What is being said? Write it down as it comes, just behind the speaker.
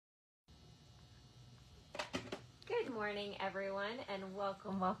morning, everyone, and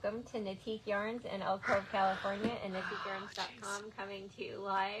welcome to Knitique Yarns in Elk Grove, California, and KnitiqueYarns.com coming to you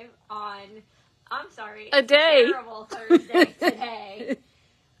live on, a day. Terrible Thursday today.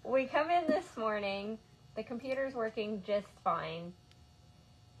 We come in this morning, the computer's working just fine.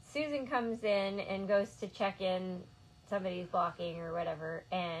 Susan comes in and goes to check in, somebody's blocking or whatever,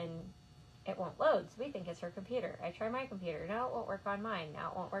 and it won't load, so we think it's her computer. I try my computer, no, it won't work on mine,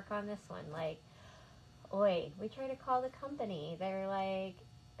 now it won't work on this one, wait, we try to call the company. They're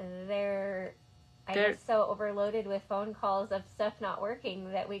so overloaded with phone calls of stuff not working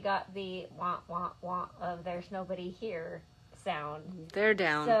that we got the wah, wah, wah of there's nobody here sound. They're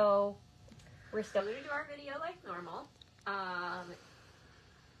down. So we're still going to do our video like normal.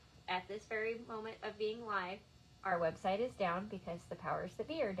 At this very moment of being live, our website is down because the powers that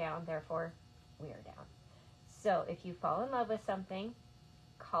be are down, therefore we are down. So if you fall in love with something,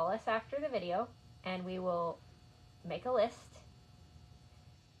 call us after the video, and we will make a list,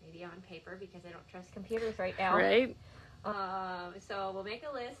 maybe on paper because I don't trust computers right now. Right. So we'll make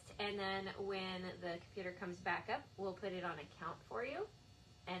a list, and then when the computer comes back up, we'll put it on account for you,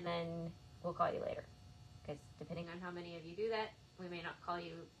 and then we'll call you later. Because depending on how many of you do that, we may not call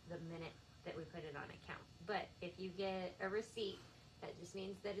you the minute that we put it on account. But if you get a receipt, that just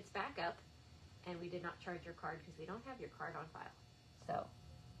means that it's back up, and we did not charge your card because we don't have your card on file. So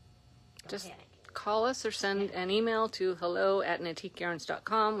don't Just panic. Call us or send an email to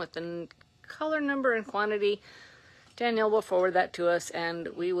hello@KnitiqueYarns.com with the color number and quantity. Danielle will forward that to us, and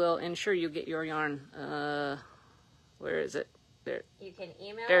we will ensure you get your yarn. Where is it? There. You can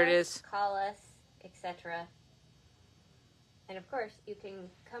email There us, it is. call us, etc. And of course, you can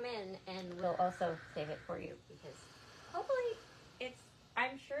come in and we'll also save it for you because hopefully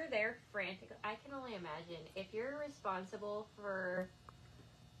I'm sure they're frantic. I can only imagine if you're responsible for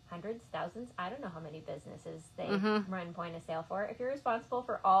hundreds, thousands, I don't know how many businesses they run point of sale for. If you're responsible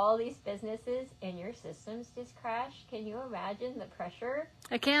for all these businesses and your systems just crash, can you imagine the pressure?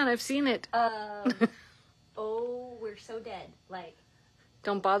 I can. I've seen it. Oh, we're so dead.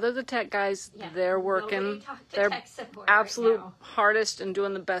 Don't bother the tech guys. Yeah, They're working. They're absolute right hardest and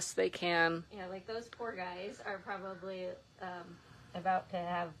doing the best they can. Yeah, those poor guys are probably about to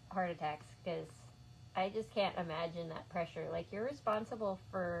have heart attacks because I just can't imagine that pressure. You're responsible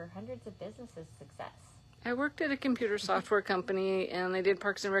for hundreds of businesses' success. I worked at a computer software company, and they did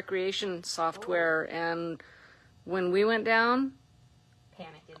Parks and Recreation software, and when we went down,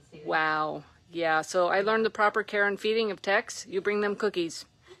 Panic ensued. wow. Yeah, so I learned the proper care and feeding of techs. You bring them cookies.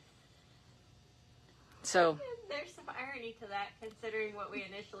 So There's some irony to that, considering what we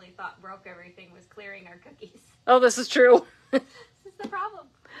initially thought broke everything was clearing our cookies. oh, this is true. This is the problem.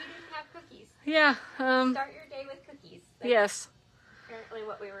 We didn't have cookies. Yeah. Start your day with cookies. That's Yes. apparently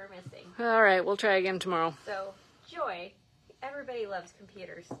what we were missing. All right, we'll try again tomorrow. So, joy. Everybody loves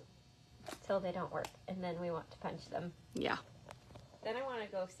computers till they don't work, and then we want to punch them. Yeah. Then I want to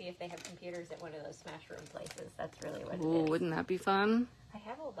go see if they have computers at one of those smash room places. That's really what Ooh, it is. wouldn't that be fun? I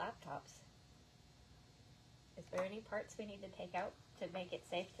have old laptops. Is there any parts we need to take out to make it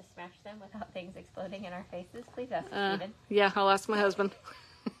safe to smash them without things exploding in our faces? Please ask Steven. Yeah, I'll ask my husband.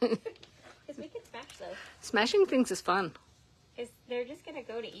 Because we can smash those. Smashing things is fun. Because they're just going to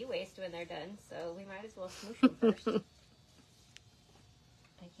go to e-waste when they're done, so we might as well smoosh them first.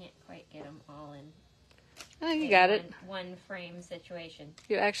 I can't quite get them all in. Oh, you got it. One frame situation.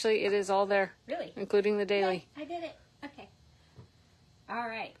 You actually, it is all there. Really? Including the daily. I did it. Okay. All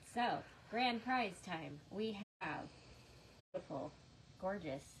right. So, grand prize time. We have beautiful,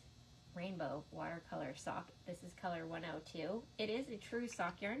 gorgeous rainbow watercolor sock. This is color 102. It is a true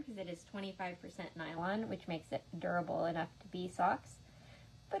sock yarn because it is 25% nylon, which makes it durable enough to be socks.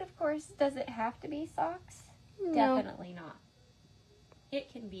 But of course, does it have to be socks? No. Definitely not.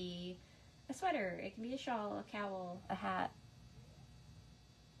 It can be a sweater, it can be a shawl, a cowl, a hat,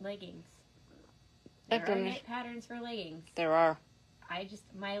 leggings. There are knit patterns for leggings. There are.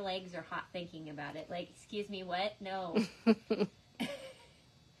 My legs are hot thinking about it. Excuse me, what? No.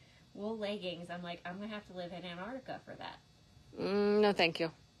 Wool leggings. I'm going to have to live in Antarctica for that. No, thank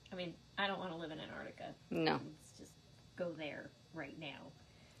you. I mean, I don't want to live in Antarctica. No. Let's just go there right now.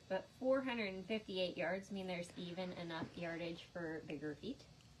 But 458 yards mean there's even enough yardage for bigger feet.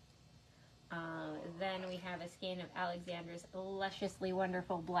 Then we have a skein of Alexandra's lusciously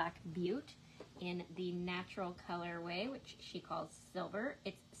wonderful black Butte in the natural colorway, which she calls silver.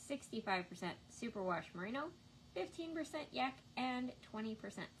 It's 65% superwash merino, 15% yak, and 20%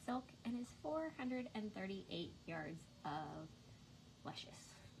 silk, and is 438 yards of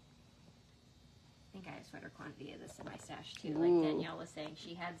luscious. I think I have sweater quantity of this in my stash too. Like Danielle was saying,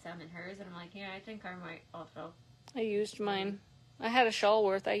 she had some in hers, and I'm like, yeah, I think I might also. I used mine. I had a shawl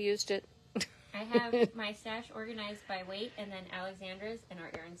worth. I used it. I have my stash organized by weight, and then Alexandra's and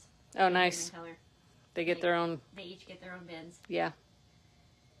Artyarns. Oh, nice. They get their own. They each get their own bins. Yeah.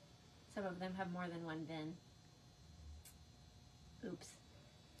 Some of them have more than one bin. Oops.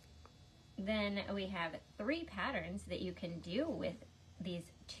 Then we have 3 patterns that you can do with these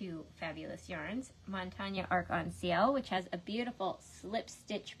 2 fabulous yarns. Montagne Arc En Ciel, which has a beautiful slip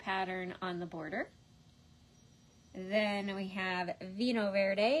stitch pattern on the border. Then we have Vinho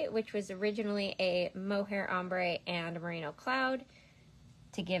Verde, which was originally a mohair ombre and merino cloud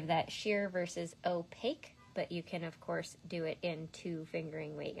to give that sheer versus opaque, but you can of course do it in 2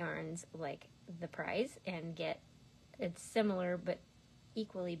 fingering weight yarns like the prize and get a similar but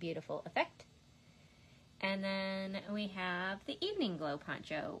equally beautiful effect. And then we have the Evening Glow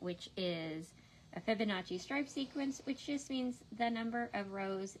poncho, which is a Fibonacci stripe sequence, which just means the number of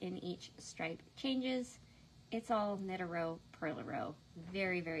rows in each stripe changes. It's all knit a row, purl a row.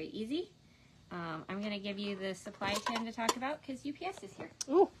 Very, very easy. I'm going to give you the supply tin to talk about because UPS is here.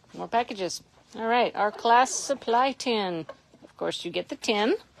 Ooh, more packages. All right, our class supply tin. Of course, you get the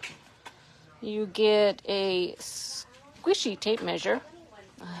tin. You get a squishy tape measure,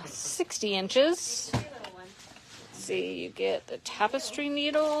 60 inches. Let's see, you get the tapestry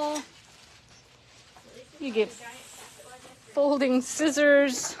needle. You get folding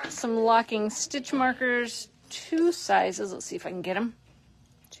scissors, some locking stitch markers, 2 sizes. Let's see if I can get them.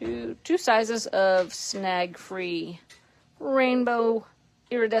 Two sizes of snag-free rainbow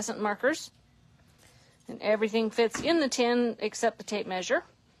iridescent markers. And everything fits in the tin except the tape measure.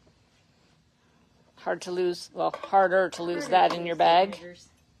 Harder to lose that in your bag.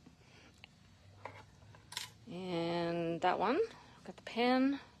 And that one, got the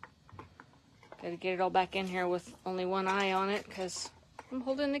pen. Got to get it all back in here with only one eye on it because I'm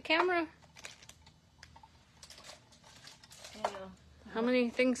holding the camera. I know. How many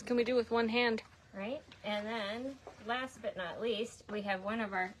things can we do with one hand? Right? And then, last but not least, we have one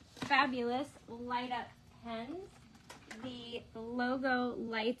of our fabulous light up pens. The logo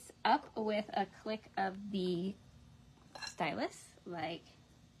lights up with a click of the stylus, like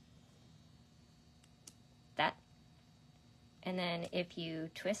that. And then if you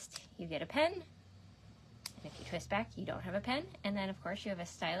twist, you get a pen. And if you twist back, you don't have a pen. And then, of course, you have a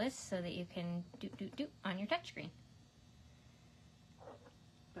stylus so that you can do on your touchscreen.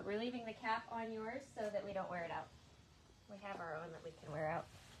 But we're leaving the cap on yours so that we don't wear it out. We have our own that we can wear out.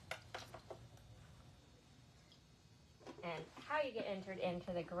 And how you get entered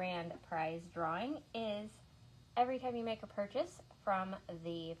into the grand prize drawing is every time you make a purchase from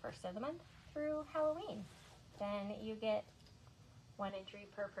the 1st of the month through Halloween. Then you get 1 entry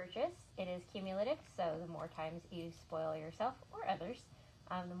per purchase. It is cumulative, so the more times you spoil yourself or others,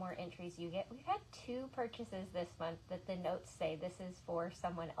 the more entries you get. We've had 2 purchases this month that the notes say this is for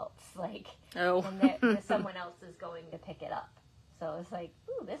someone else, like, and that someone else is going to pick it up. So it's like,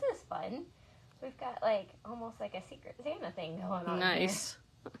 ooh, this is fun. So we've got like almost like a Secret Santa thing going on. Nice.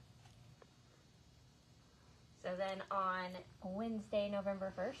 Here. So then on Wednesday,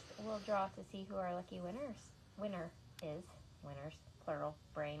 November 1st, we'll draw to see who our lucky winner is. Winners, plural,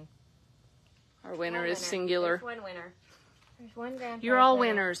 brain. Our winner is singular. There's one winner. There's one grand prize. You're all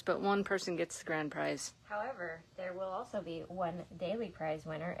winners, but one person gets the grand prize. However, there will also be one daily prize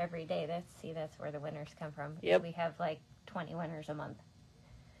winner every day. That's where the winners come from. Yep. We have like 20 winners a month.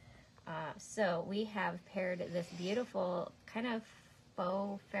 So we have paired this beautiful kind of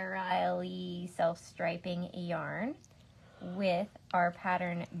faux ferrule self-striping yarn with our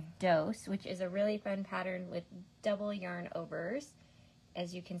pattern Dose, which is a really fun pattern with double yarn overs.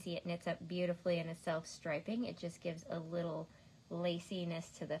 As you can see, it knits up beautifully in a self-striping. It just gives a little laciness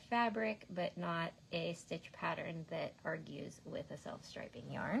to the fabric, but not a stitch pattern that argues with a self-striping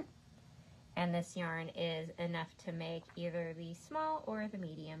yarn. And this yarn is enough to make either the small or the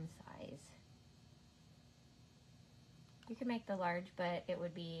medium size. You can make the large, but it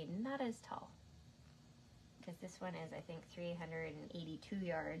would be not as tall. Because this one is, I think, 382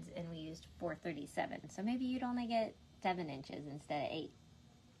 yards, and we used 437. So maybe you'd only get 7 inches instead of 8.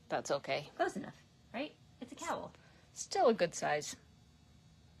 That's okay. Close enough, right? It's a cowl. Still a good size.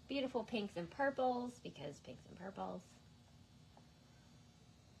 Beautiful pinks and purples, because pinks and purples.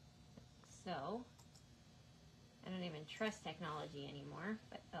 So, I don't even trust technology anymore,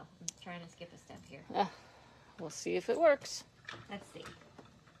 but, oh, I'm trying to skip a step here. We'll see if it works. Let's see.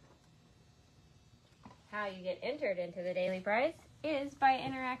 How you get entered into the daily prize is by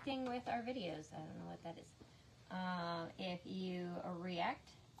interacting with our videos. I don't know what that is. If you react,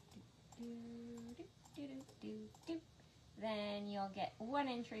 then you'll get 1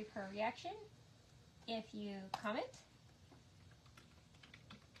 entry per reaction. if you comment,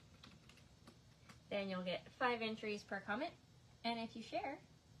 then you'll get 5 entries per comment. And if you share,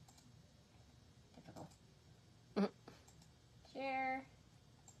 typical. Share.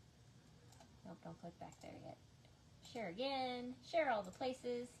 Nope, don't click back there yet. Share again. Share all the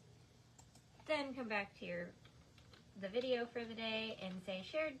places. Then come back to the video for the day and say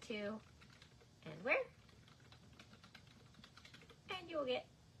shared to and where. And you will get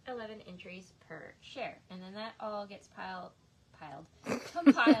 11 entries per share. And then that all gets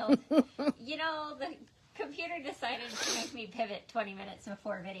compiled. You know, the computer decided to make me pivot 20 minutes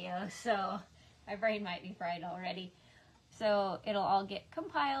before video, so my brain might be fried already. So it'll all get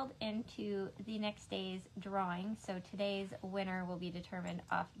compiled into the next day's drawing. So today's winner will be determined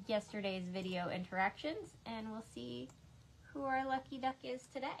off yesterday's video interactions, and we'll see who our lucky duck is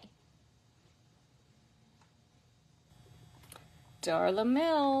today. Darla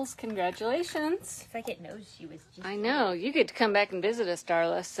Mills, congratulations. It's like it knows she was just... I know. You get to come back and visit us,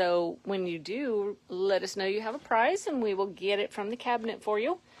 Darla. So when you do, let us know you have a prize, and we will get it from the cabinet for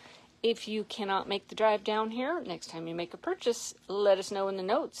you. If you cannot make the drive down here, next time you make a purchase, let us know in the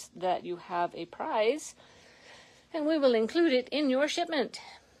notes that you have a prize, and we will include it in your shipment.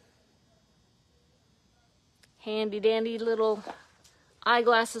 Handy dandy little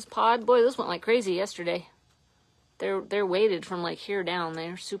eyeglasses pod. Boy, those went like crazy yesterday. They're weighted from like here down.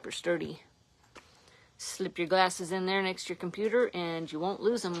 They're super sturdy. Slip your glasses in there next to your computer and you won't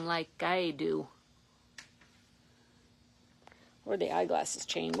lose them like I do. Or the eyeglasses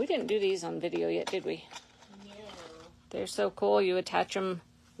chain. We didn't do these on video yet, did we? No. They're so cool. You attach them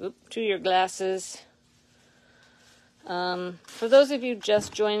to your glasses. For those of you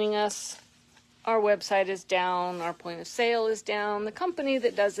just joining us, our website is down. Our point of sale is down. The company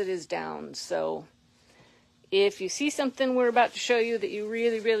that does it is down. So if you see something we're about to show you that you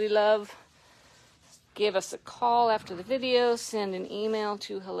really, really love, give us a call after the video. Send an email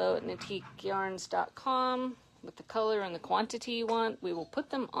to hello@knitiqueyarns.com. with the color and the quantity you want. We will put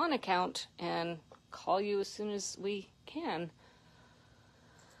them on account and call you as soon as we can.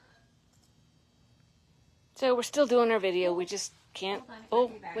 So we're still doing our video. We just can't.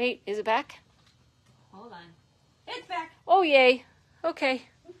 Oh, wait, is it back? Hold on. It's back. Oh, yay. Okay.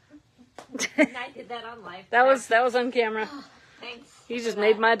 And I did that on live. That was on camera. Thanks. You just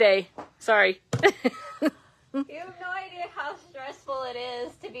made my day. Sorry. You have no idea how stressful it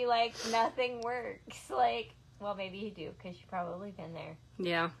is to be like, nothing works. Like, well, maybe you do, because you've probably been there.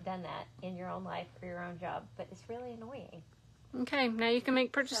 Yeah. Done that in your own life or your own job, but it's really annoying. Okay, now you can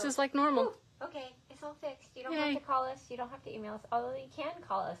make purchases like normal. Okay, it's all fixed. You don't have to call us. You don't have to email us. Although you can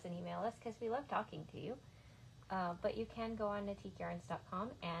call us and email us, because we love talking to you. But you can go on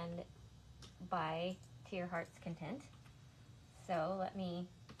KnitiqueYarns.com and buy to your heart's content. So let me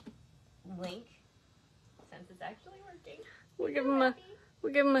link, since it's actually working.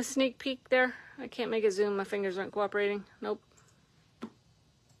 We'll give them a sneak peek there. I can't make a zoom. My fingers aren't cooperating. Nope.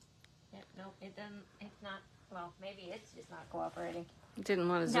 Yep, nope. It doesn't. It's not. Well, maybe it's just not cooperating. It didn't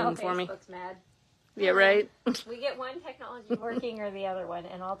want to zoom for me. Facebook's mad. Yeah, right. We get one technology working or the other one,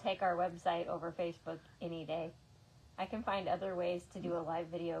 and I'll take our website over Facebook any day. I can find other ways to do a live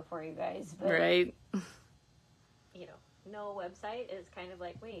video for you guys, but right. You know, no website is kind of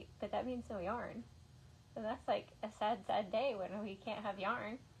like, wait, but that means no yarn. So that's like a sad, sad day when we can't have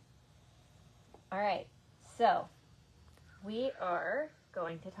yarn. All right, so we are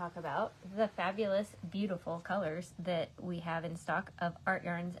going to talk about the fabulous, beautiful colors that we have in stock of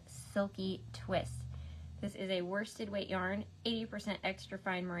Artyarns Silky Twist. This is a worsted weight yarn, 80% extra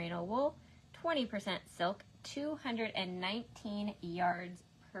fine merino wool, 20% silk, 219 yards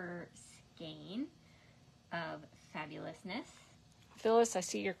per skein of fabulousness. Phyllis, I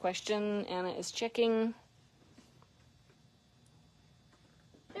see your question. Anna is checking.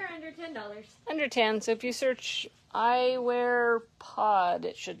 They're under $10. Under 10. So if you search eyewear pod,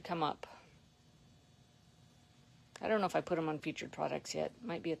 it should come up. I don't know if I put them on featured products yet.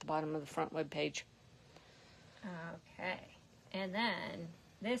 Might be at the bottom of the front web page. Okay. And then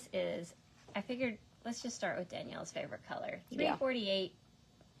this is, I figured, let's just start with Danielle's favorite color. 348,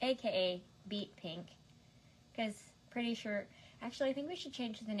 aka Beet Pink. Because pretty sure, actually I think we should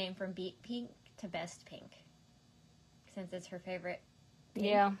change the name from Beet Pink to Best Pink. Since it's her favorite pink.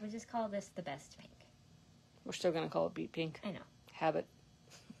 Yeah. We'll just call this the Best Pink. We're still going to call it Beet Pink. I know. Habit.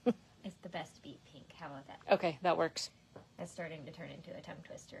 It's the Best Beet Pink. How about that? Okay, that works. That's starting to turn into a tongue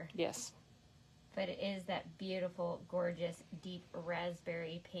twister. Yes. But it is that beautiful, gorgeous, deep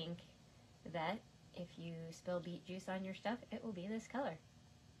raspberry pink that if you spill beet juice on your stuff, it will be this color.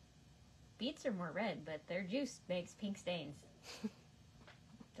 Beets are more red, but their juice makes pink stains.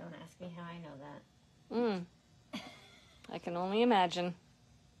 Don't ask me how I know that.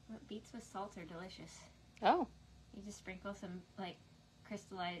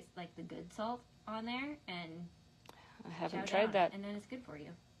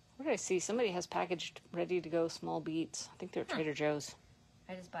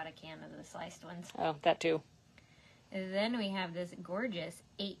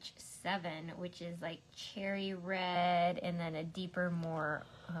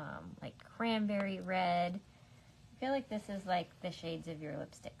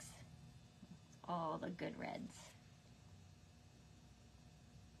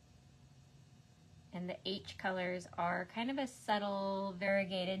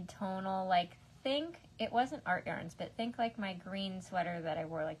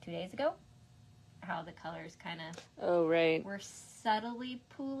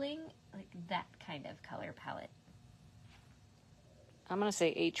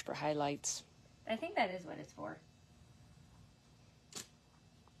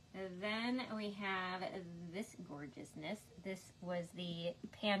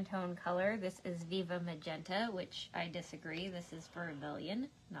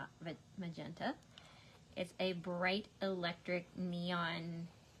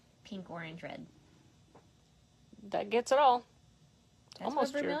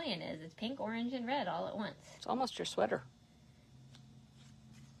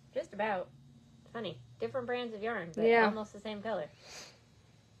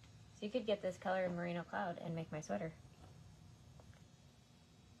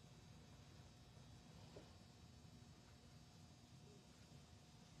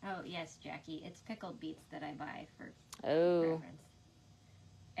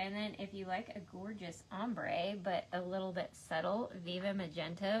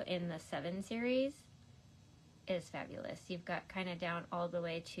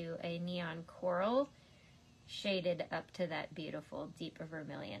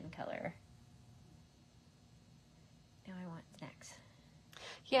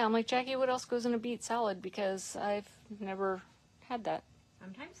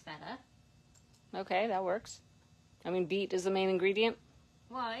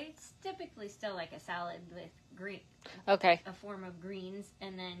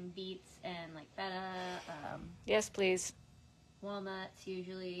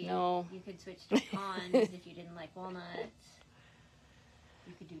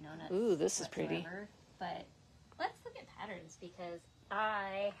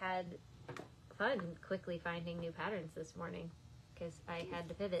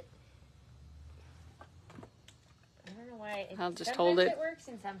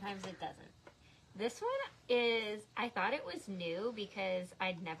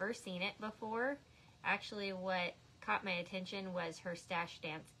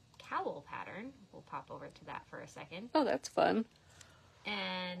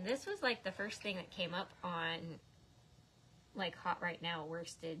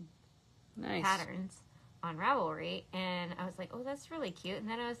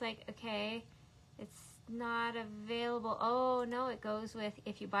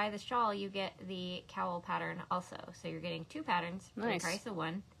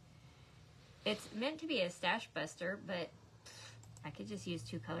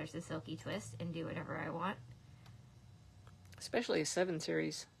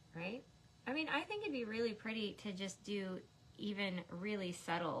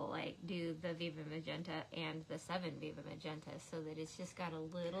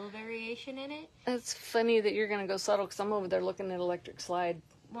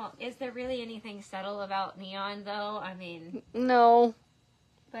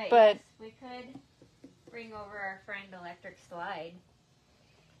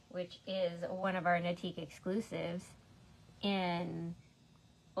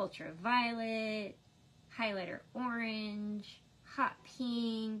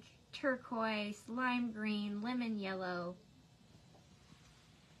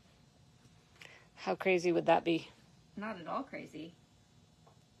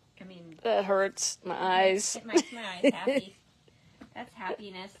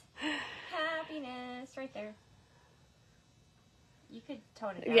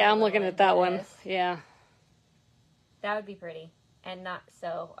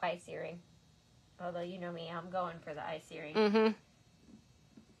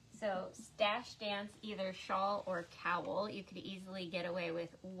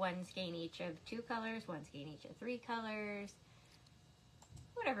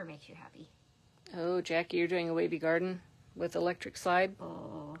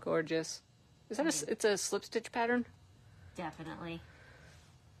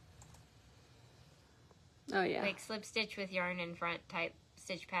 Oh, yeah. Like slip stitch with yarn in front type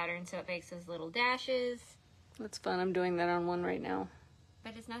stitch pattern, so it makes those little dashes. That's fun. I'm doing that on one right now.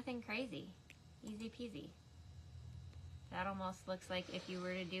 But it's nothing crazy. Easy peasy. That almost looks like if you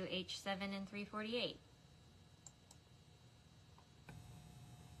were to do H7 and 348.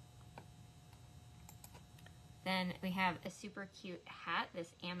 Then we have a super cute hat,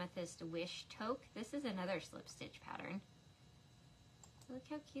 this Amethyst Wish toque. This is another slip stitch pattern. Look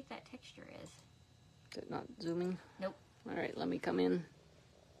how cute that texture is. Is it not zooming? Nope. All right, let me come in.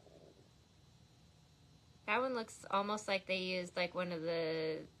 That one looks almost like they used like one of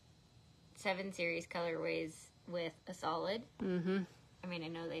the 7 series colorways with a solid. Mm-hmm. I mean, I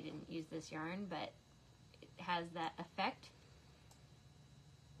know they didn't use this yarn, but it has that effect.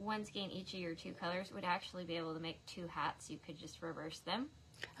 One skein each of your 2 colors would actually be able to make 2 hats. You could just reverse them.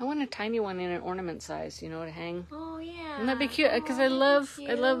 I want a tiny one in an ornament size, you know, to hang. Oh yeah. Wouldn't that be cute? Because I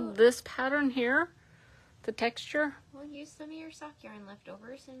love this pattern here, the texture. Well, use some of your sock yarn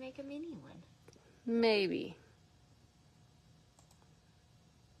leftovers and make a mini one. Maybe.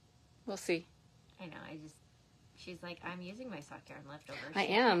 We'll see. I know. She's like, I'm using my sock yarn leftovers. I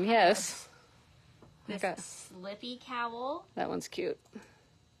am, yes. This slippy cowl. That one's cute.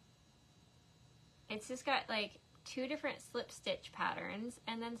 It's just got like 2 different slip stitch patterns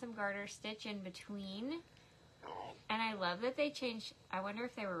and then some garter stitch in between. And I love that they changed. I wonder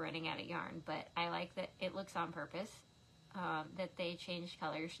if they were running out of yarn, but I like that it looks on purpose. That they changed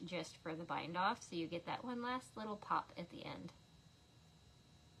colors just for the bind off, so you get that one last little pop at the end.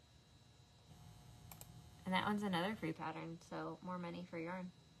 And that one's another free pattern, so more money for yarn.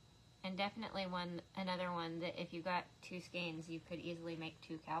 And definitely another one that if you got 2 skeins, you could easily make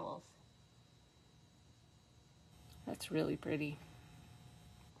 2 cowls. That's really pretty.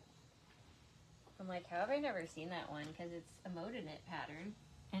 I'm like, how have I never seen that one? Because it's a moda knit pattern,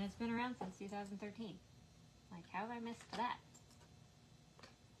 and it's been around since 2013. Like, how have I missed that?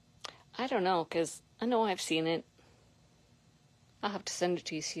 I don't know, because I know I've seen it. I'll have to send it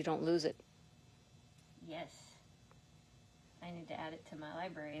to you so you don't lose it. Yes. I need to add it to my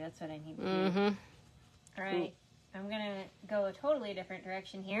library. That's what I need to Mm-hmm. do. All right. I'm going to go a totally different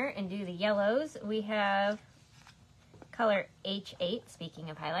direction here and do the yellows. We have color H8, speaking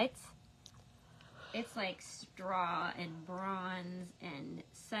of highlights. It's like straw and bronze and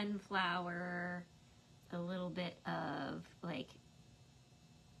sunflower, a little bit of like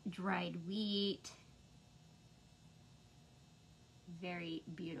dried wheat. Very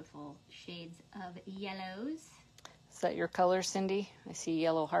beautiful shades of yellows. Is that your color, Cindy? I see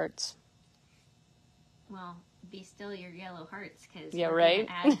yellow hearts. Well, be still your yellow hearts, because yeah, right.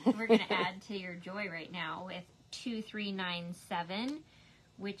 We're gonna add to your joy right now with 2397,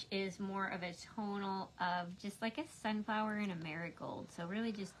 which is more of a tonal of just like a sunflower and a marigold. So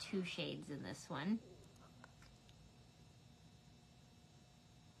really just 2 shades in this one.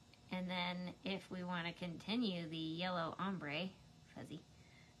 And then if we want to continue the yellow ombre, fuzzy,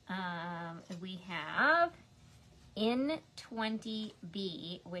 we have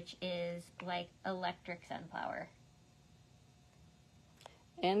N20B, which is like electric sunflower.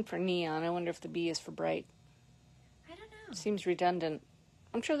 And for neon, I wonder if the B is for bright. I don't know. Seems redundant.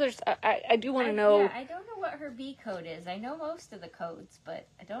 I'm sure there's... I do want to know... Yeah, I don't know what her B code is. I know most of the codes, but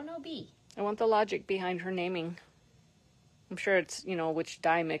I don't know B. I want the logic behind her naming. I'm sure it's, you know, which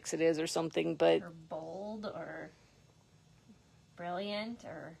dye mix it is or something, but... Or bold, or brilliant,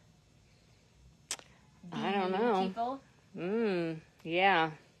 or... I don't know. People.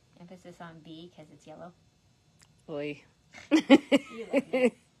 Yeah. Emphasis on B because it's yellow. Oy. You love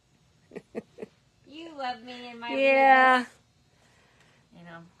me. You love me in my Yeah. weakness. You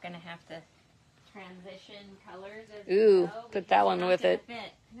know, I'm going to have to transition colors as Ooh, we go, put that one with it.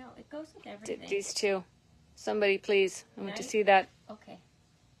 Fit. No, it goes with everything. These 2. Somebody, please. I want to Nice. see that. Okay.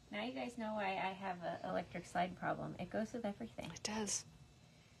 Now you guys know why I have an electric slide problem. It goes with everything. It does.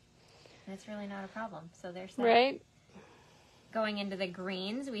 And it's really not a problem. So there's that. Right? Going into the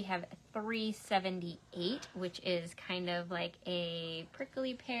greens, we have 378, which is kind of like a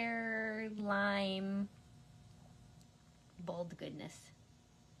prickly pear, lime, bold goodness.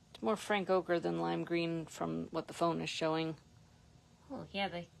 It's more Frank Ochre than lime green from what the phone is showing. Oh, yeah,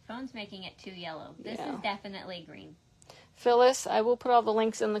 the phone's making it too yellow. This Yeah. is definitely green. Phyllis, I will put all the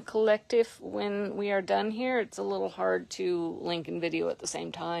links in the collective when we are done here. It's a little hard to link and video at the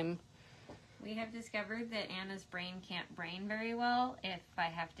same time. We have discovered that Anna's brain can't brain very well if I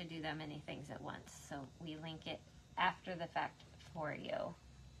have to do that many things at once. So we link it after the fact for you.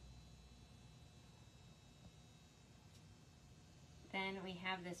 Then we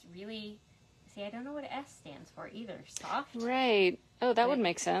have this really... See, I don't know what S stands for either. Soft? Right. Oh, that would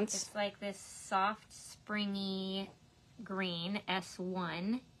make sense. It's like this soft, springy green,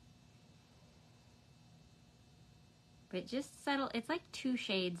 S1. But just subtle. It's like 2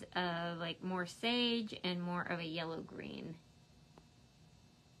 shades of like more sage and more of a yellow green.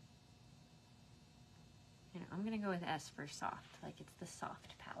 And I'm going to go with S for soft, like it's the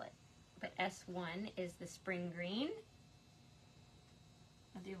soft palette. But S1 is the spring green.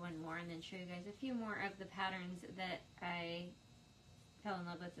 I'll do one more and then show you guys a few more of the patterns that I fell in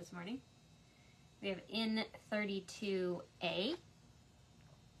love with this morning. We have N32A,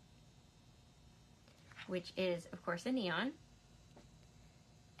 which is, of course, a neon.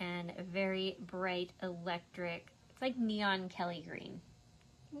 And a very bright electric, it's like neon Kelly green.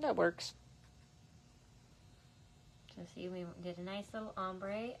 That works. So see, we did a nice little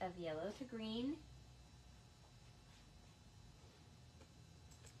ombre of yellow to green.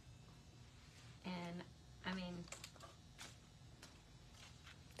 And, I mean...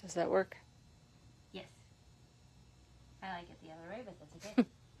 Does that work? Yes. I like it the other way, but that's okay.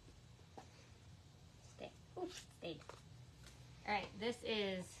 Stayed. Alright, this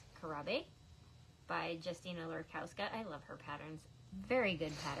is Karabe by Justina Lurkowska. I love her patterns. Very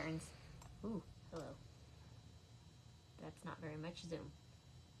good patterns. Ooh, hello. That's not very much zoom.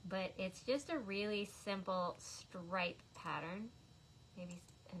 But it's just a really simple stripe pattern. Maybe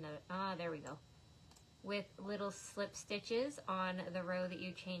another, there we go. With little slip stitches on the row that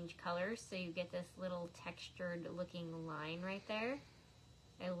you change colors, so you get this little textured looking line right there.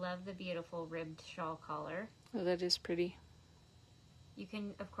 I love the beautiful ribbed shawl collar. Oh, that is pretty. You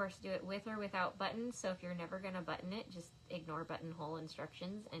can, of course, do it with or without buttons, so if you're never going to button it, just ignore buttonhole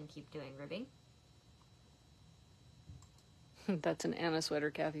instructions and keep doing ribbing. That's an Anna sweater,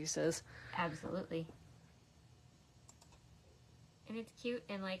 Kathy says. Absolutely. And it's cute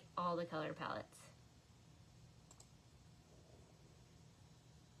in, like, all the color palettes.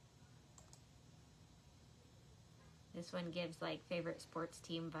 This one gives, like, favorite sports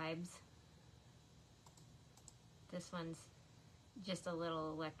team vibes. This one's just a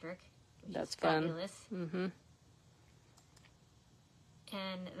little electric. That's fun. Fabulous. Mm-hmm.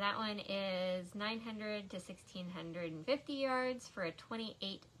 And that one is 900 to 1,650 yards for a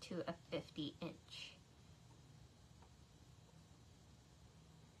 28 to a 50 inch.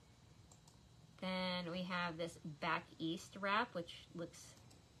 Then we have this back east wrap, which looks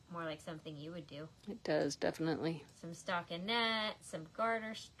more like something you would do. It does, definitely. Some stockinette, some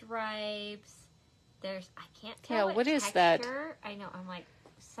garter stripes. There's, I can't tell what is that? I know, I'm like,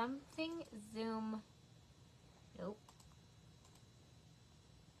 something zoom. Nope.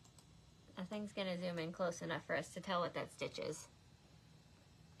 Nothing's gonna zoom in close enough for us to tell what that stitch is.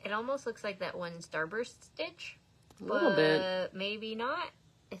 It almost looks like that one starburst stitch. A little bit. Maybe not.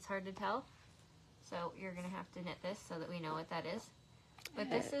 It's hard to tell. So you're gonna have to knit this so that we know what that is. But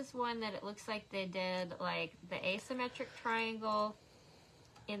this is one that it looks like they did like the asymmetric triangle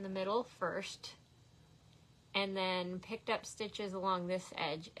in the middle first, and then picked up stitches along this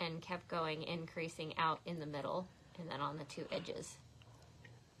edge and kept going, increasing out in the middle and then on the 2 edges.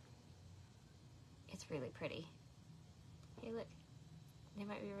 It's really pretty. Hey, look. They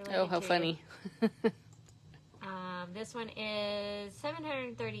might be related. Oh, how funny. This one is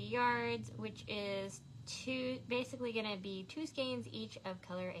 730 yards, which is basically going to be 2 skeins each of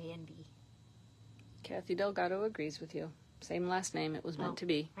color A and B. Kathy Delgado agrees with you. Same last name, it was meant to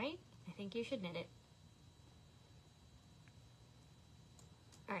be. Right? I think you should knit it.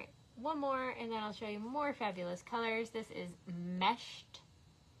 Alright, one more, and then I'll show you more fabulous colors. This is Meshed.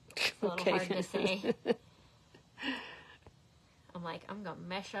 It's a little hard to say. I'm like, I'm going to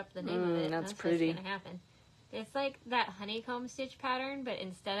mesh up the name of it. That's pretty. What's going to happen. It's like that honeycomb stitch pattern, but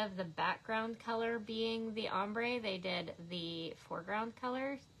instead of the background color being the ombre, they did the foreground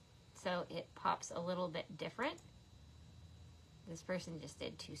color, so it pops a little bit different. This person just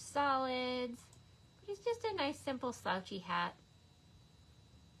did 2 solids. It's just a nice, simple, slouchy hat.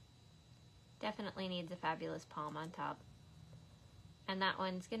 Definitely needs a fabulous palm on top. And that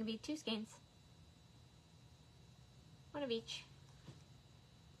one's going to be 2 skeins. One of each.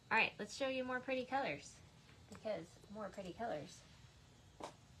 Alright, let's show you more pretty colors. Because more pretty colors.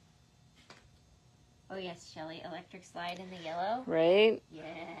 Oh yes, Shelly, electric slide in the yellow. Right? Yes.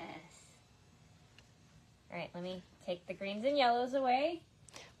 Alright, let me take the greens and yellows away.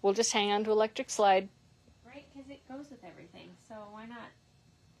 We'll just hang on to electric slide. Right, because it goes with everything, so why not?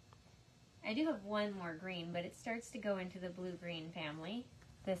 I do have one more green, but it starts to go into the blue-green family.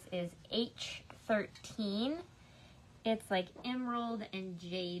 This is H13. It's like emerald and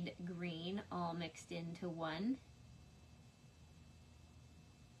jade green all mixed into one.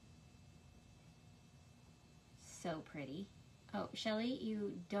 So pretty. Oh, Shelly,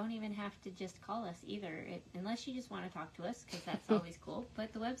 you don't even have to just call us either, unless you just want to talk to us, because that's always cool.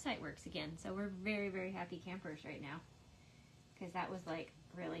 But the website works again, so we're very, very happy campers right now. Because that was like,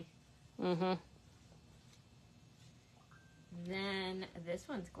 really. Mm-hmm. Then this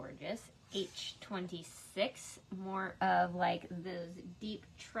one's gorgeous. H26, more of like those deep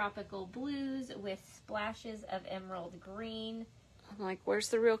tropical blues with splashes of emerald green. I'm like, where's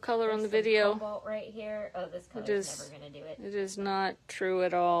the real color There's on the some video? Cobalt right here. Oh, this color's never going to do it. It is not true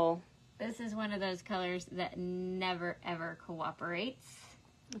at all. This is one of those colors that never, ever cooperates.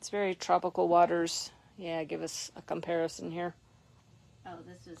 It's very tropical waters. Yeah, give us a comparison here. Oh,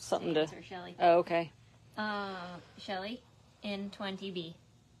 this was something to to... Shelly. Oh, okay. Shelly, N20B.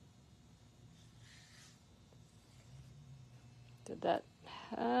 Did that...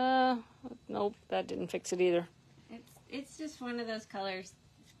 nope, that didn't fix it either. It's just one of those colors.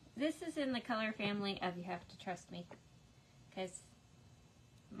 This is in the color family of You Have to Trust Me. Because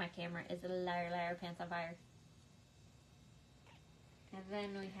my camera is a liar, liar, pants on fire. And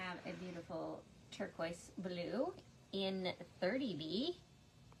then we have a beautiful turquoise blue in 30B.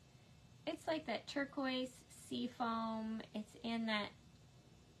 It's like that turquoise sea foam. It's in that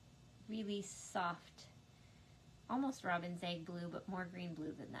really soft, almost robin's egg blue, but more green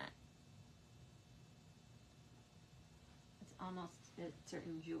blue than that. It's almost a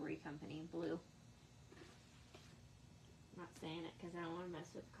certain jewelry company blue. I'm not saying it because I don't want to mess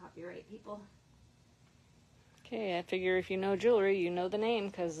with copyright people. Okay, I figure if you know jewelry, you know the name,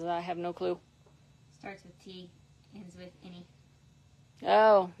 because I have no clue. Starts with T, ends with any.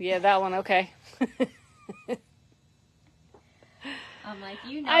 Oh, yeah, that one, okay. I'm like,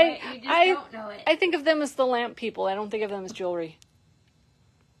 you know it, you just don't know it. I think of them as the lamp people. I don't think of them as jewelry.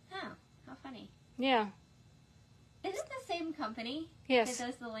 Huh, how funny. Yeah. Is it the same company Yes. that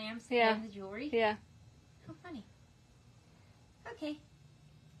does the lamps Yeah. and the jewelry? Yeah. How funny. Okay.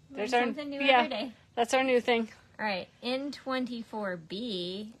 There's Learn our something new yeah. every day. That's our new thing. All right,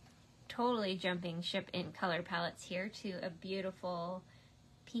 N24B, totally jumping ship in color palettes here to a beautiful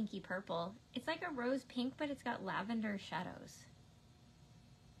pinky purple. It's like a rose pink, but it's got lavender shadows.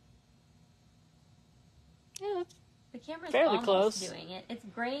 Yeah, The camera's fairly almost close. doing it. It's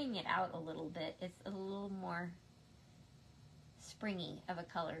graying it out a little bit. It's a little more springy of a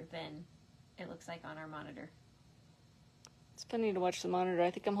color than it looks like on our monitor. it's funny to watch the monitor.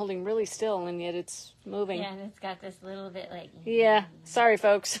 I think I'm holding really still, and yet it's moving. Yeah, and it's got this little bit like... Yeah, sorry,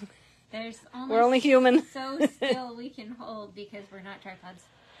 folks. There's almost We're only human. so still we can hold because we're not tripods.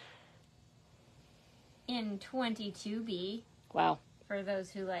 In 22B, Wow. for those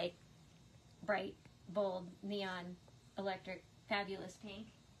who like bright, bold, neon, electric, fabulous pink.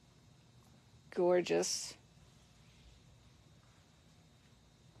 Gorgeous.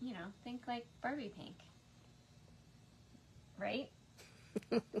 You know, think like Barbie pink. Right?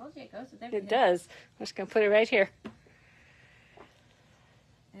 Told you it goes with everything. It does. I'm just going to put it right here.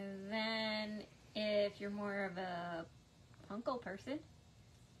 And then, if you're more of a punkle person,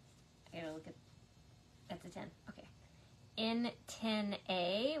 I gotta look at, that's a 10, okay. In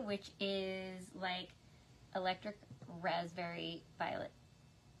 10A, which is like electric raspberry violet.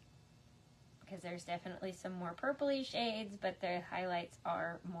 Because there's definitely some more purpley shades, but the highlights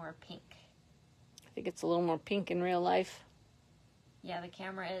are more pink. I think it's a little more pink in real life. Yeah, the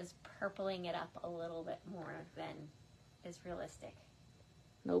camera is purpling it up a little bit more than is realistic.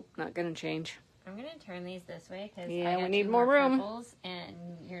 Nope, not going to change. I'm going to turn these this way because Yeah, I got we need two more room. purples, and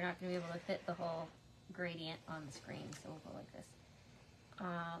you're not going to be able to fit the whole gradient on the screen, so we'll go like this.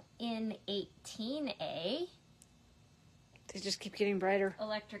 In 18A, They just keep getting brighter.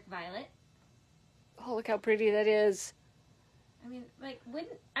 electric violet. Oh, look how pretty that is. I mean, like,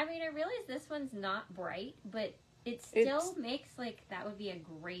 I realize this one's not bright, but it still makes, like, that would be a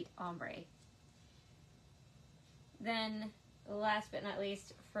great ombre. Then, last but not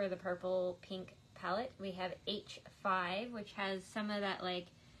least, for the purple pink palette, we have H5, which has some of that, like,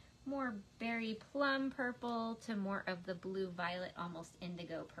 more berry plum purple to more of the blue violet, almost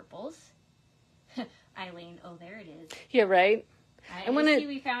indigo purples. Eileen, oh, there it is. Yeah, right? I see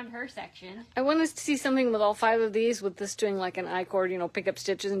we found her section. I want to see something with all 5 of these, with this doing like an I-cord, you know, pick up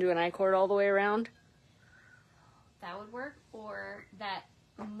stitches and do an I-cord all the way around. That would work. Or that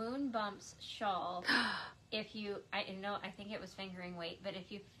Moon Bumps shawl. If you, I think it was fingering weight, but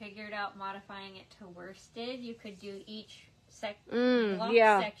if you figured out modifying it to worsted, you could do each block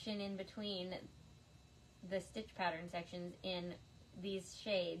section in between the stitch pattern sections in these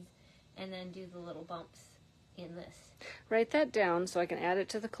shades, and then do the little bumps in this. Write that down so I can add it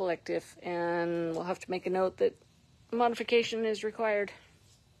to the collective, and we'll have to make a note that modification is required.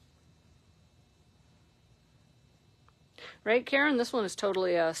 Right, Karen? This one is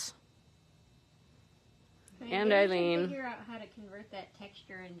totally us. And Eileen. Figure out how to convert that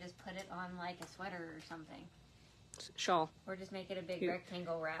texture and just put it on like a sweater or something. Shawl. Or just make it a big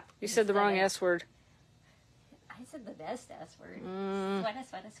rectangle wrap. You said the wrong S word. I said the best S word.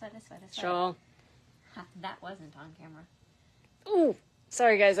 Sweater. Shawl. That wasn't on camera. Ooh,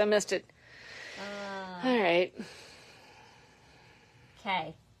 sorry guys, I missed it. All right.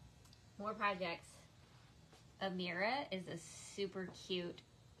 Okay. More projects. Amira is a super cute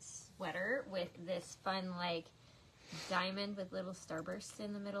sweater with this fun, like, diamond with little starbursts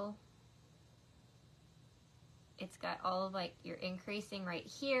in the middle. It's got all of, like, your increasing right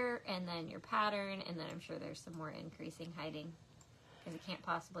here, and then your pattern, and then I'm sure there's some more increasing hiding, because it can't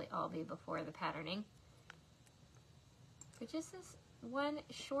possibly all be before the patterning. But just this one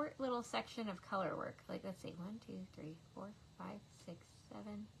short little section of color work. Like, let's see, 1, 2, 3, 4, 5, 6,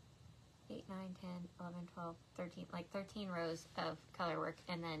 7, 8, 9, 10, 11, 12, 13, like 13 rows of color work,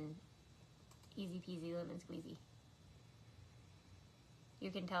 and then easy peasy lemon squeezy.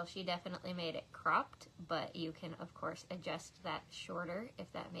 You can tell she definitely made it cropped, but you can of course adjust that shorter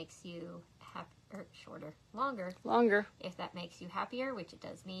if that makes you longer if that makes you happier, which it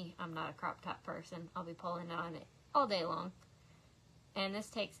does me. I'm not a crop top person. I'll be pulling on it all day long. And this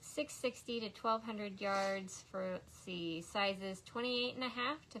takes 660 to 1200 yards for, let's see, sizes 28.5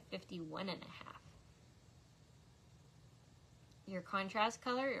 to 51.5. Your contrast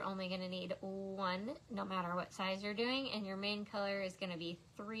color, you're only going to need one, no matter what size you're doing, and your main color is going to be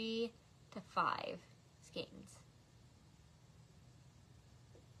 3 to 5 skeins.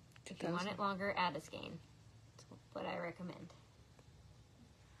 If you want it longer, add a skein. That's what I recommend.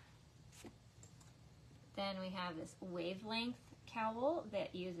 Then we have this wavelength cowl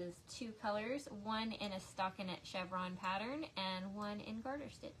that uses 2 colors, one in a stockinette chevron pattern and one in garter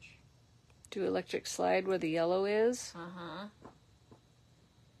stitch. Do electric slide where the yellow is. I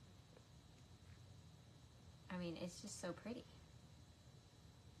mean, it's just so pretty.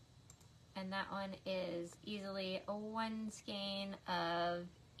 And that one is easily a 1 skein of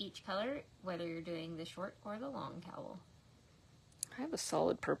each color, whether you're doing the short or the long cowl. I have a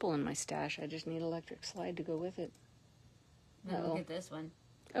solid purple in my stash. I just need electric slide to go with it. Now look at this one.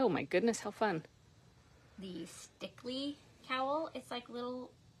 Oh my goodness, how fun. The stickly cowl, it's like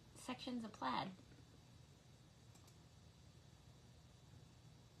little sections of plaid.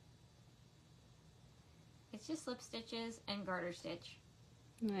 It's just slip stitches and garter stitch.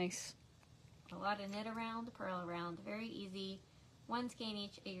 Nice. A lot of knit around, purl around. Very easy. 1 skein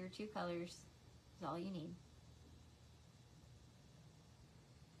each of your 2 colors is all you need.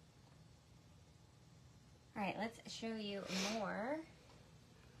 Alright, let's show you more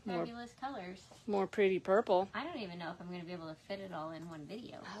fabulous colors. More pretty purple. I don't even know if I'm going to be able to fit it all in one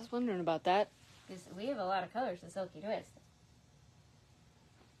video. I was wondering about that. Because we have a lot of colors in Silky Twist.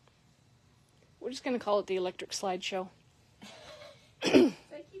 We're just going to call it the electric slide show. So I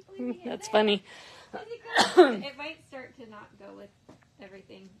keep leaving it That's there. funny. It might start to not go with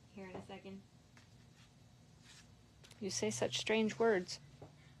everything here in a second. You say such strange words.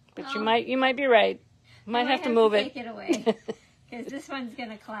 But Oh. you might be right. Might have to move it. Take it away. Because this one's going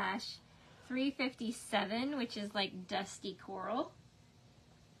to clash. 357, which is like dusty coral.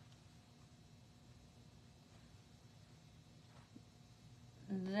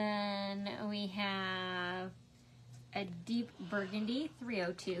 Then we have a deep burgundy,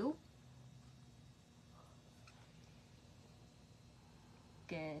 302.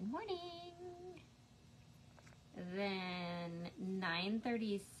 Good morning. Then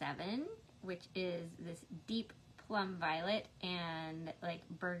 937, which is this deep plum violet and like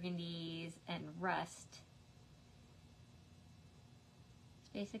burgundies and rust. It's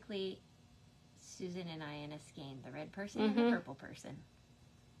basically Susan and I in a skein, the red person and the purple person.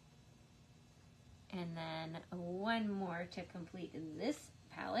 And then one more to complete this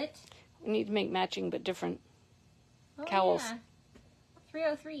palette. We need to make matching but different cowls. Yeah.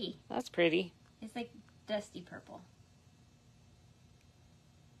 303. That's pretty. It's like dusty purple.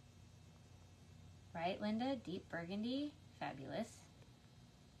 Right, Linda? Deep burgundy. Fabulous.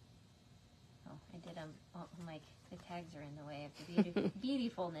 Oh, I did I'm like, the tags are in the way of the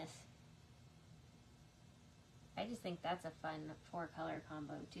beautifulness. I just think that's a fun 4-color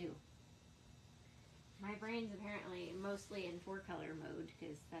combo, too. My brain's apparently mostly in 4-color mode,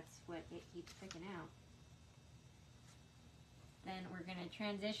 because that's what it keeps picking out. Then we're going to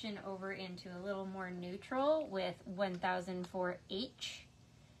transition over into a little more neutral with 1004H,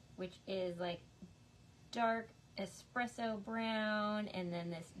 which is like dark espresso brown, and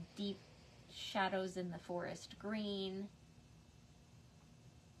then this deep shadows in the forest green.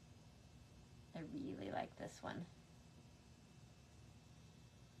 I really like this one.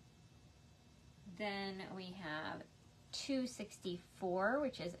 Then we have 264,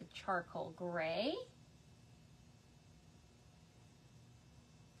 which is a charcoal gray.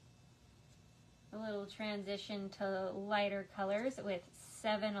 A little transition to lighter colors with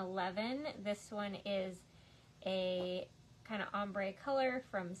 711. This one is a kind of ombre color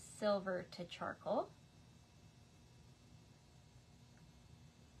from silver to charcoal.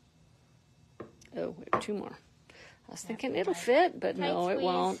 Oh, we have two more. I was thinking it'll fit, but no, it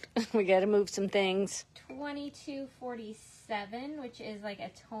won't. We got to move some things. 2247, which is like a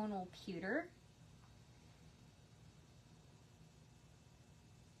tonal pewter.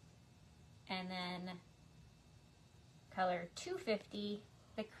 And then color 250,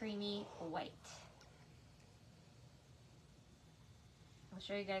 the creamy white. I'll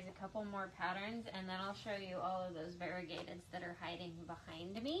show you guys a couple more patterns, and then I'll show you all of those variegateds that are hiding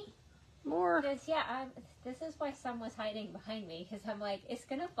behind me. More. Because, yeah, this is why some was hiding behind me, because I'm like, it's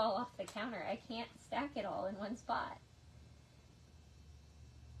going to fall off the counter. I can't stack it all in one spot.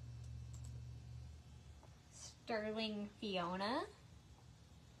 Sterling Fiona.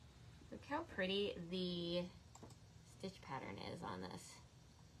 Look how pretty the stitch pattern is on this.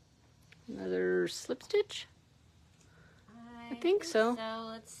 Another slip stitch? I think so. So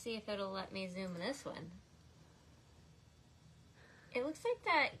let's see if it'll let me zoom this one. It looks like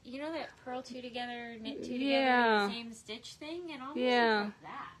that, you know that purl two together, knit two together, the same stitch thing? It almost looks like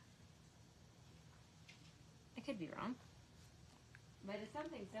that. I could be wrong. But it's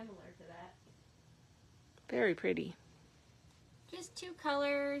something similar to that. Very pretty. Just two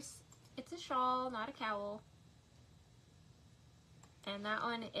colors. It's a shawl, not a cowl. And that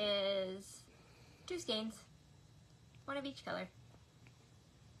one is 2 skeins. One of each color.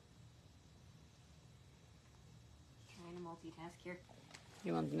 Trying to multitask here.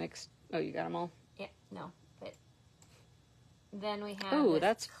 You want the next? Oh, you got them all? Yeah, no. But then we have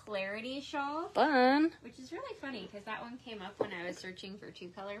this Clarity shawl. Fun. Which is really funny because that one came up when I was searching for 2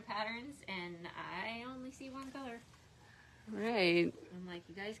 color patterns and I only see 1 color. Right. I'm like,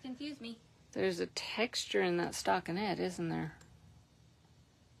 you guys confuse me. There's a texture in that stockinette, isn't there?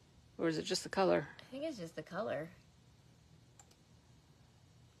 Or is it just the color? I think it's just the color.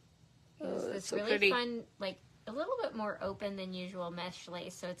 Oh, It's so really pretty. fun, like a little bit more open than usual mesh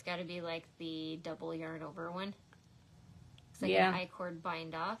lace, so it's got to be like the double yarn over one. It's like an I-cord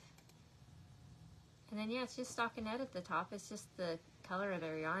bind off. And then, yeah, it's just stockinette at the top. It's just the color of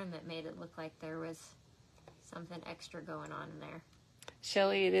their yarn that made it look like there was something extra going on in there.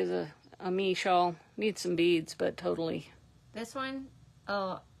 Shelly, it is a me shawl. Needs some beads, but totally. This one,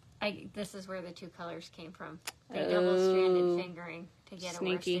 this is where the 2 colors came from. They double-stranded fingering to get a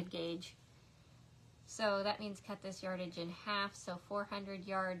worsted gauge. So that means cut this yardage in half, so 400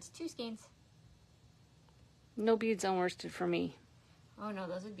 yards, 2 skeins. No beads on worsted for me. Oh no,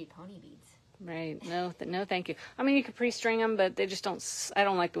 those would be pony beads. Right. No, no, thank you. I mean, you could pre-string them, but they just don't. I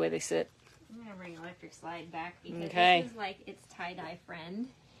don't like the way they sit. I'm gonna bring electric slide back because this is like its tie-dye friend,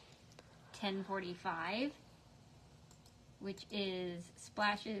 1045, which is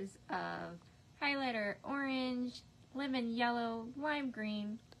splashes of highlighter orange, lemon yellow, lime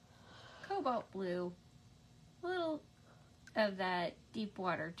green, cobalt blue, a little of that deep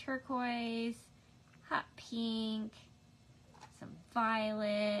water turquoise, hot pink, some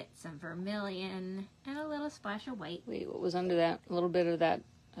violet, some vermilion, and a little splash of white. Wait, what was under that? A little bit of that.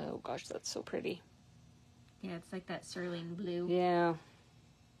 Oh gosh, that's so pretty. Yeah, it's like that cerulean blue. Yeah.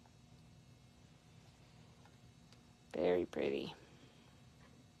 Very pretty.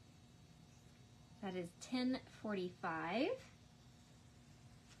 That is 1045.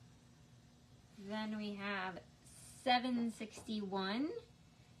 Then we have 761.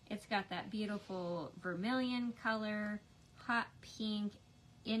 It's got that beautiful vermilion color, hot pink,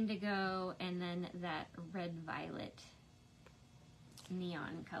 indigo, and then that red violet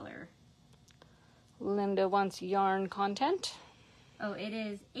neon color. Linda wants yarn content. Oh, it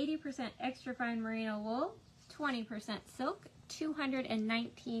is 80% extra fine merino wool, 20% silk,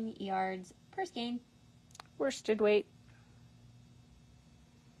 219 yards per skein. Worsted weight.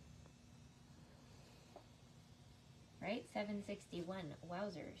 Right, 761.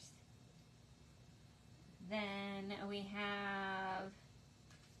 Wowzers. Then we have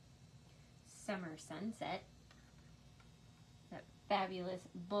Summer Sunset. That fabulous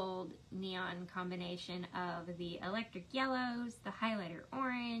bold neon combination of the electric yellows, the highlighter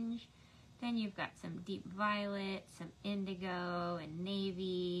orange. Then you've got some deep violet, some indigo and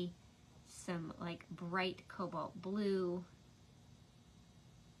navy, some like bright cobalt blue.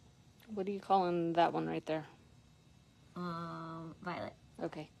 What are you calling that one right there? Violet.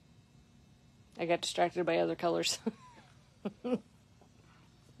 Okay. I got distracted by other colors. Then,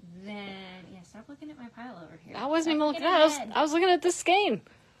 yeah, stop over here. I wasn't even looking at that. I was looking at this skein.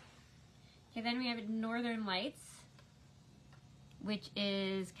 Okay, then we have Northern Lights, which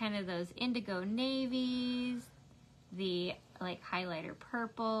is kind of those indigo navies, the like highlighter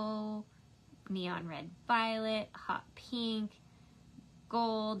purple, neon red violet, hot pink,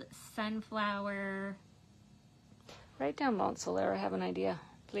 gold, sunflower. Write down Vent Solaire. I have an idea,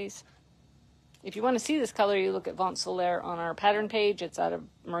 please. If you want to see this color, you look at Vent Solaire on our pattern page. It's out of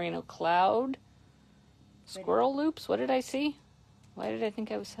Merino Cloud. Squirrel loops? What did I see? Why did I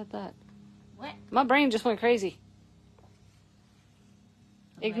think I said that? What? My brain just went crazy.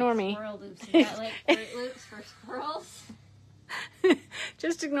 Ignore me. Squirrel loops. Is that like Fruit Loops for squirrels?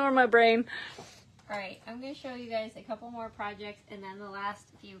 Just ignore my brain. Alright, I'm going to show you guys a couple more projects and then the last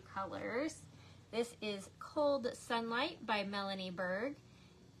few colors. This is Cold Sunlight by Melanie Berg.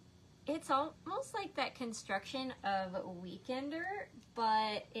 It's almost like that construction of Weekender,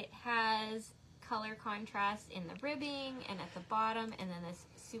 but it has color contrast in the ribbing and at the bottom, and then this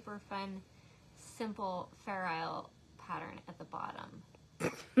super fun, simple Fair Isle pattern at the bottom.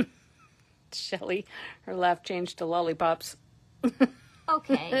 Shelly, her laugh changed to lollipops.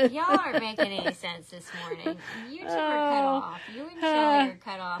 Okay, y'all aren't making any sense this morning. You two are cut off. You and Shelly are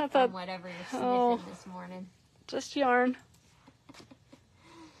cut off from whatever you're sniffing this morning. Just yarn.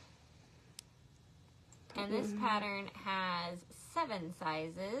 And this pattern has 7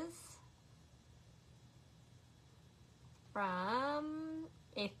 sizes from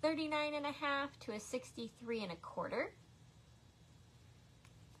a 39.5 to a 63.25.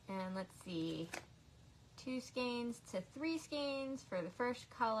 And let's see, 2 skeins to 3 skeins for the first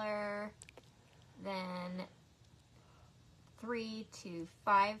color, then 3 to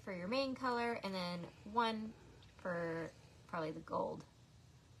 5 for your main color, and then 1 for probably the gold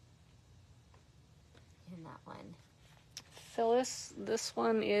in that one. Phyllis, this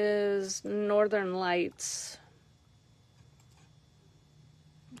one is Northern Lights.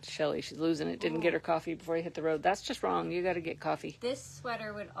 Shelly, she's losing it. Didn't get her coffee before you hit the road. That's just wrong. You got to get coffee. This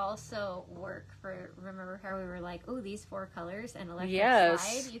sweater would also work for, remember how we were like, oh, these 4 colors and electric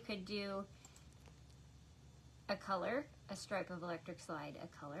slide? You could do a color, a stripe of electric slide, a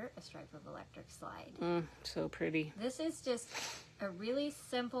color, a stripe of electric slide. So pretty. This is just a really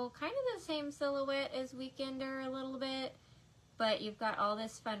simple, kind of the same silhouette as Weekender a little bit, but you've got all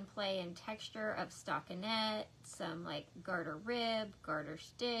this fun play and texture of stockinette, some like garter rib, garter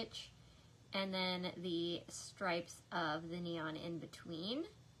stitch, and then the stripes of the neon in between.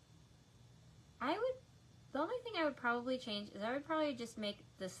 The only thing I would probably change is I would probably just make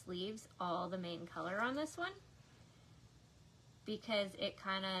the sleeves all the main color on this one, because it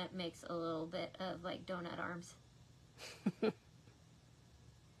kind of makes a little bit of like donut arms.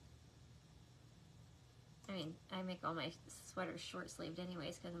 I mean, I make all my sweaters short-sleeved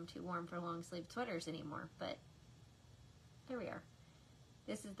anyways because I'm too warm for long-sleeved sweaters anymore, but there we are.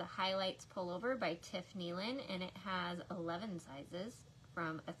 This is the Highlights Pullover by Tiff Nealon, and it has 11 sizes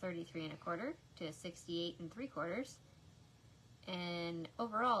from a 33.25 to a 68.75, and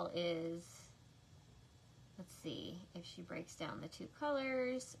overall is, let's see if she breaks down the 2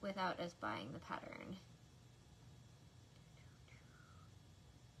 colors without us buying the pattern.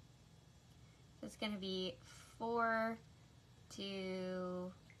 So it's going to be 4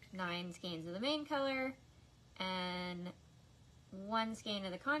 to 9 skeins of the main color and 1 skein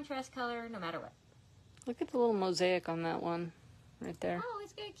of the contrast color, no matter what. Look at the little mosaic on that one right there. Oh,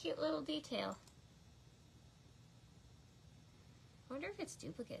 it's got a cute little detail. I wonder if it's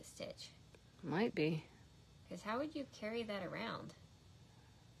duplicate stitch. Might be. Because how would you carry that around?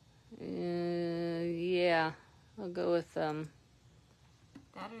 Yeah. I'll go with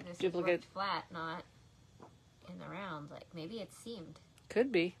That or just duplicate. worked flat, not in the round. Like, maybe it's seamed. Could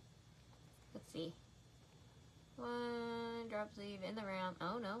be. Let's see. 1 drop sleeve in the round.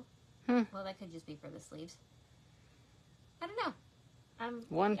 Oh, no. Well, that could just be for the sleeves. I don't know.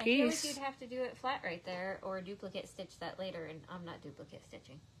 One I piece. feel like you'd have to do it flat right there or duplicate stitch that later, and I'm not duplicate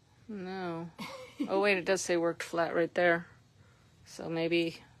stitching. No. Oh, wait, it does say worked flat right there. So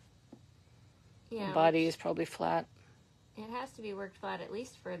maybe the body is probably flat. It has to be worked flat at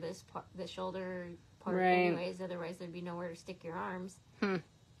least for this part, the shoulder part Right. anyways. Otherwise, there'd be nowhere to stick your arms. I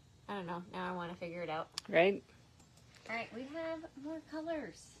don't know. Now I want to figure it out. Right? All right, we have more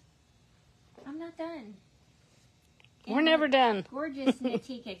colors. I'm not done. We're never done. Gorgeous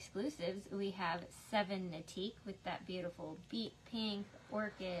Knitique exclusives. We have 7 Knitique with that beautiful beet pink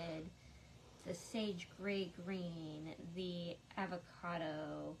orchid, the sage gray green, the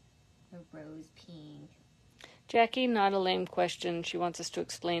avocado, the rose pink. Jackie, not a lame question. She wants us to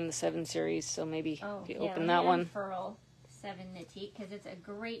explain the 7 series, so maybe if you open that one. Furl 7 Knitique because it's a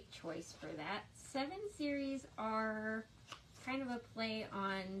great choice for that. 7 series are kind of a play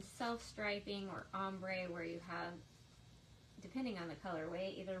on self-striping or ombre where you have, depending on the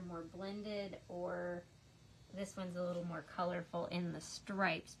colorway, either more blended or this one's a little more colorful in the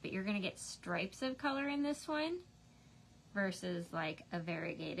stripes, but you're going to get stripes of color in this one versus like a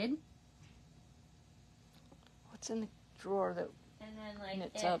variegated. What's in the drawer that and then like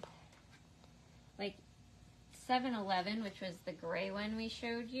knits up? Like 7-Eleven, which was the gray one we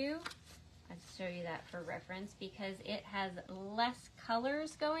showed you. I'll show you that for reference because it has less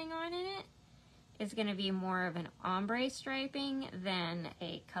colors going on in it. It's going to be more of an ombre striping than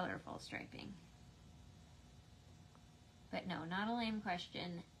a colorful striping. But no, not a lame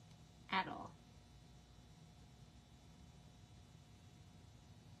question at all.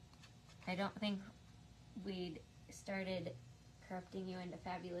 I don't think we'd started corrupting you into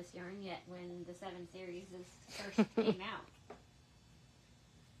fabulous yarn yet when the 7 series first came out.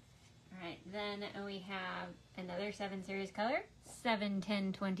 Alright, then we have another 7 series color,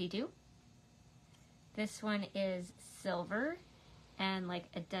 7-10-22. This one is silver and like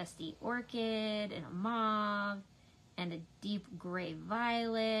a dusty orchid and a mauve and a deep gray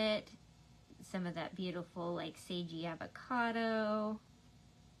violet, some of that beautiful like sagey avocado.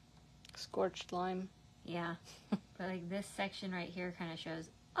 Scorched lime. Yeah, but like this section right here kind of shows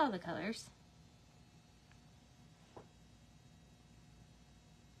all the colors.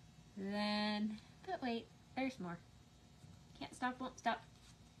 Then, but wait, there's more. Can't stop, won't stop.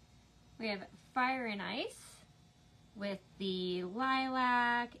 We have Fire and Ice with the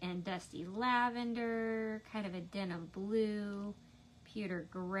lilac and dusty lavender, kind of a denim blue, pewter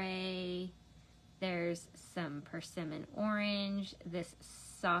gray. There's some persimmon orange, this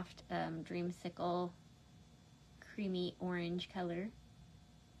soft dreamsicle creamy orange color.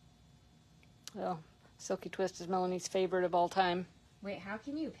 Well, Silky Twist is Melanie's favorite of all time. Wait, how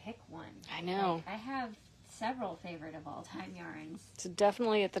can you pick one? I know. Like, I have several favorite of all time yarns. It's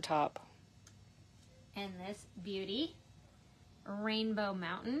definitely at the top. And this beauty, Rainbow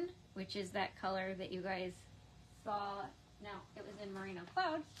Mountain, which is that color that you guys saw. No, it was in Merino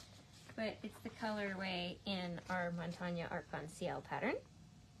Cloud, but it's the colorway in our Montagne Arc En Ciel pattern.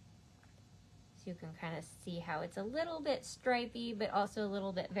 So you can kind of see how it's a little bit stripy, but also a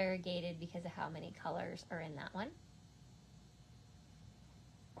little bit variegated because of how many colors are in that one.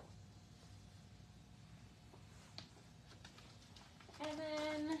 And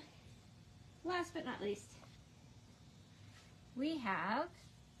then, last but not least, we have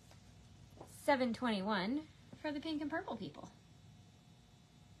 721 for the pink and purple people.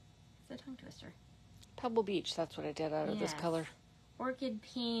 It's a tongue twister. Pebble Beach, that's what I did out of this color. Orchid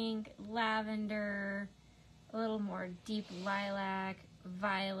pink, lavender, a little more deep lilac,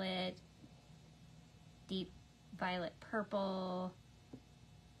 violet, deep violet purple.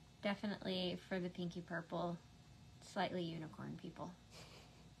 Definitely for the pinky purple, slightly unicorn people.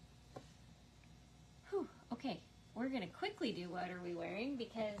 Whew, okay, we're going to quickly do what are we wearing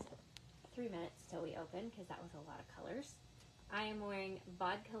because 3 minutes till we open because that was a lot of colors. I am wearing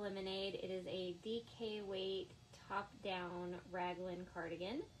Vodka Lemonade. It is a DK weight top-down raglan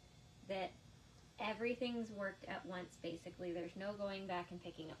cardigan that everything's worked at once basically. There's no going back and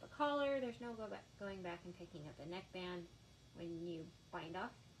picking up a collar. There's no going back and picking up a neckband. When you bind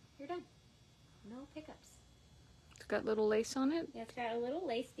off, you're done. No pickups. It's got little lace on it? Yeah, it's got a little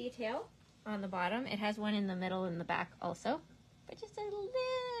lace detail on the bottom. It has one in the middle and the back also, but just a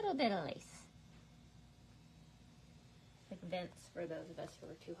little bit of lace. Like vents for those of us who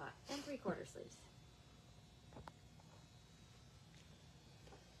are too hot. And 3/4 sleeves.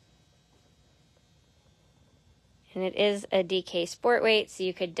 And it is a DK sport weight, so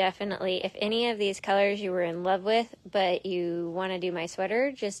you could definitely, if any of these colors you were in love with, but you want to do my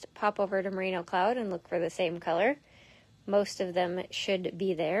sweater, just pop over to Merino Cloud and look for the same color. Most of them should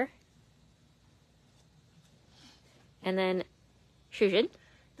be there. And then, Shujin.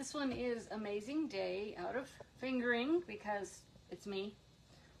 This one is Amazing Day out of fingering because it's me.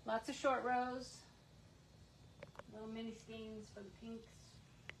 Lots of short rows, little mini skeins for the pinks.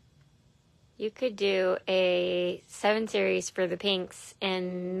 You could do a 7 series for the pinks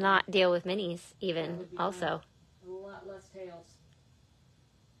and not deal with minis even also. A lot less tails.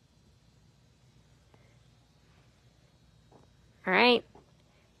 All right.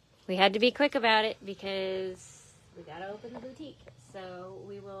 We had to be quick about it because we got to open the boutique. So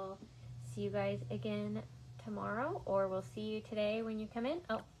we will see you guys again tomorrow, or we'll see you today when you come in.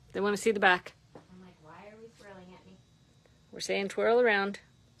 Oh. They want to see the back. I'm like, why are we swirling at me? We're saying twirl around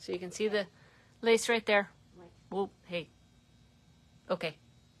so you can see the lace right there. Like, Whoa, hey. Okay.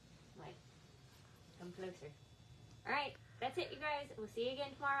 like, come closer. All right. that's it, you guys. We'll see you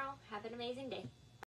again tomorrow. Have an amazing day.